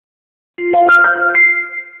Hey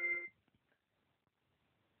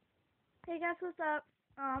guys, what's up?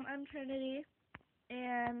 I'm Trinity,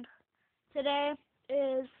 and today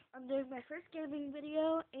I'm doing my first gaming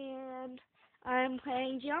video, and I'm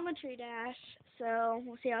playing Geometrydash. So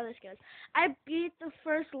we'll see how this goes. I beat the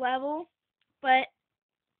first level, but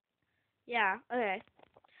yeah, okay.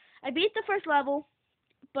 I beat the first level,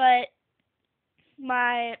 but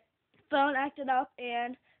my phone acted up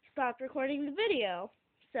and stopped recording the video.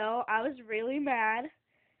 So I was really mad,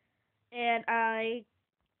 and I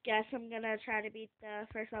guess I'm gonna try to beat the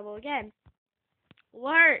first level again.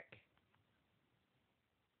 Work!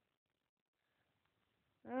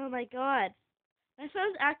 Oh my god. My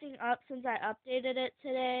phone's acting up since I updated it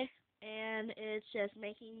today, and it's just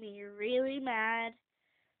making me really mad.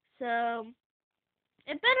 So,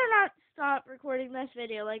 it better not stop recording this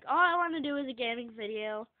video. Like, all I want to do is a gaming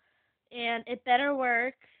video, and it better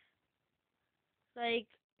work. Like,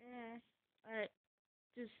 alright,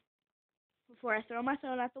 just before I throw my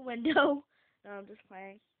phone out the window. No, I'm just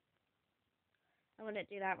playing. I wouldn't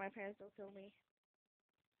do that. My parents will kill me.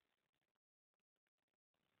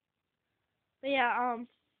 But yeah,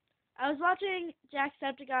 I was watching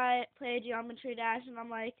Jacksepticeye play Geometrydash, and I'm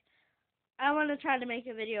like, I want to try to make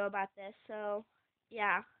a video about this, so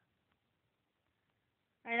yeah.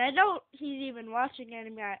 And I know he's even watching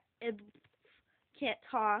anime. It can't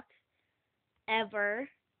talk ever.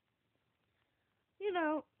 You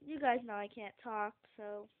know, you guys know I can't talk,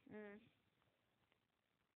 so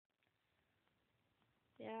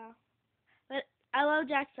yeah. But I love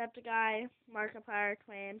Jacksepticeye, Markiplier,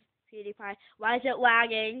 Claims, PewDiePie. Why is it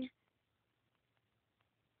lagging?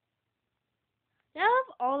 They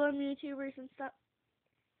have all them YouTubers and stuff.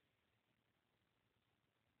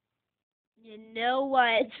 You know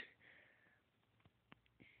what?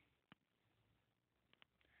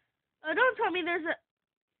 Oh, don't tell me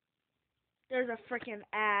there's a freaking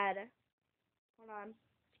ad. Hold on.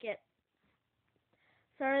 Skip.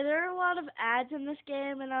 Sorry, there are a lot of ads in this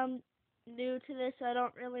game, and I'm new to this, so I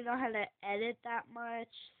don't really know how to edit that much.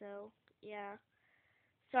 So, yeah.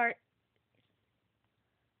 Sorry.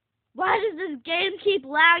 Why does this game keep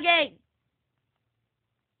lagging?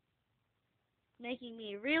 Making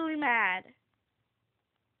me really mad.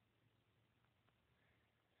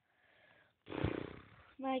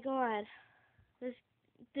 My god.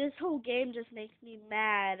 This whole game just makes me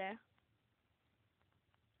mad.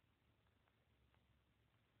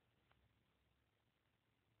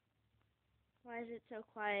 Why is it so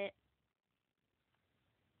quiet?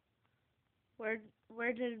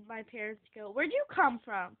 Where did my parents go? Where'd you come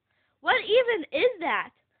from? What even is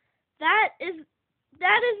that? That isn't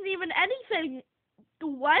even anything.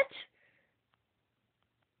 What?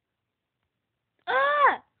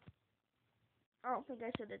 Ah! I don't think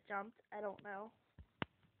I should have jumped. I don't know.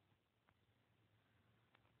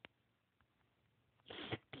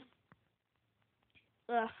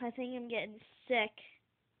 Ugh, I think I'm getting sick.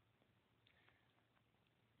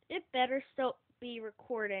 It better still be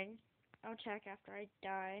recording. I'll check after I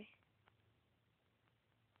die.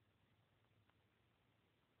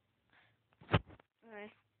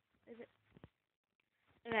 Okay. Is it?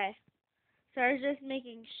 Okay. So I was just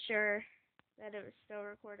making sure that it was still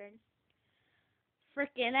recording.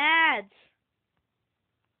 Frickin' ads!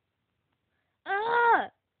 Ah!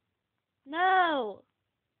 No!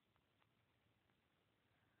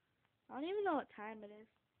 I don't even know what time it is.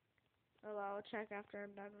 Oh well, I'll check after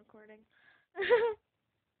I'm done recording.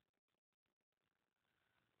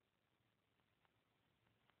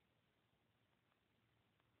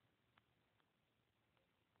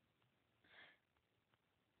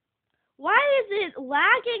 Why is it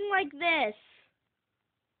lagging like this?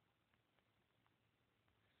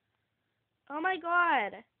 Oh my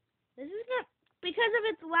god. This is not because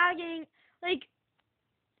of its lagging. Like,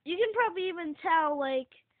 you can probably even tell, like,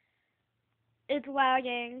 it's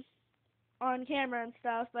lagging on camera and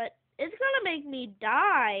stuff, but it's gonna make me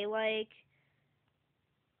die. Like,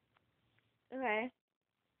 okay.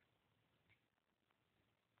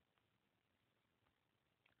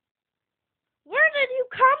 Where did you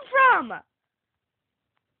come from?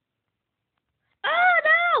 Oh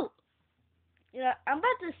no! Yeah, I'm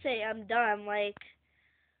about to say I'm done. Like,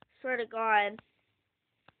 swear to God.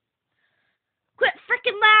 Quit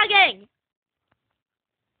freaking lagging!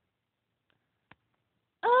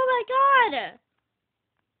 Oh my god!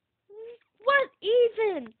 What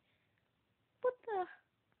even? What the?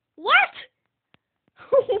 What?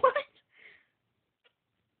 What?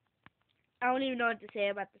 I don't even know what to say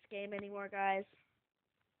about this game anymore, guys.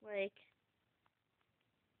 Like,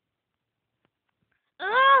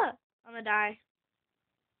 I'm gonna die.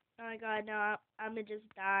 Oh my god, no, I'm gonna just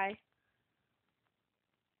die.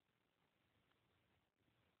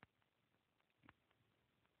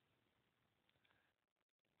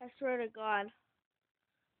 I swear to God.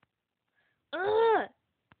 Ugh!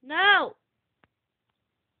 No!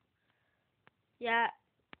 Yeah,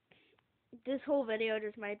 this whole video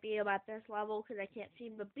just might be about this level because I can't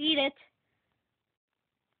seem to beat it.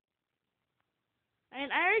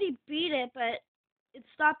 And I already beat it, but it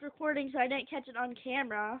stopped recording, so I didn't catch it on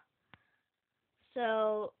camera.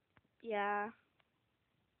 So, yeah.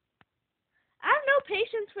 I have no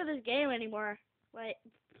patience for this game anymore. Like,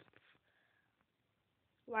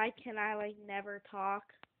 why can I, like, never talk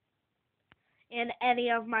in any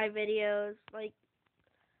of my videos? Like,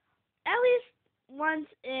 at least once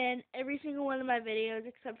in every single one of my videos,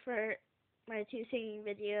 except for my 2 singing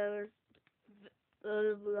videos.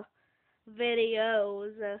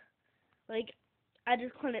 Like, I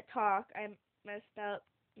just couldn't talk. I messed up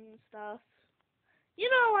and stuff. You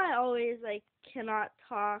know, I always, like, cannot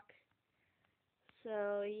talk.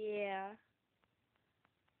 So, yeah.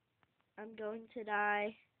 I'm going to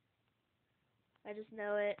die. I just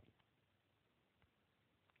know it.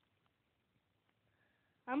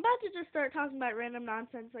 I'm about to just start talking about random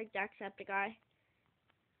nonsense like Jacksepticeye.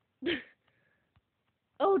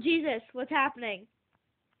 Oh, Jesus, what's happening?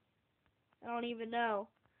 I don't even know.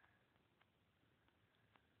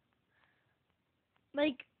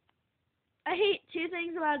 Like, I hate 2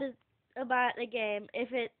 things about a game.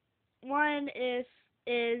 One is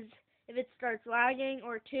if it starts lagging,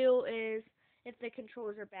 or 2 is if the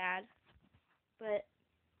controls are bad. But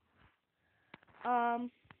oh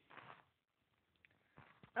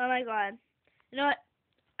my God, you know what?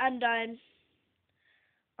 I'm done.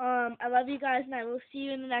 I love you guys, and I will see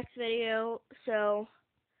you in the next video. So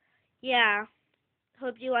yeah,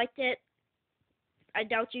 hope you liked it. I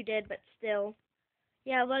doubt you did, but still,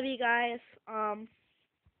 yeah, I love you guys.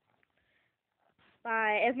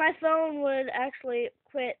 Bye. If my phone would actually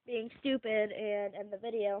quit being stupid and end the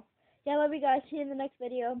video. Yeah, I love you guys. See you in the next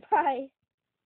video. Bye.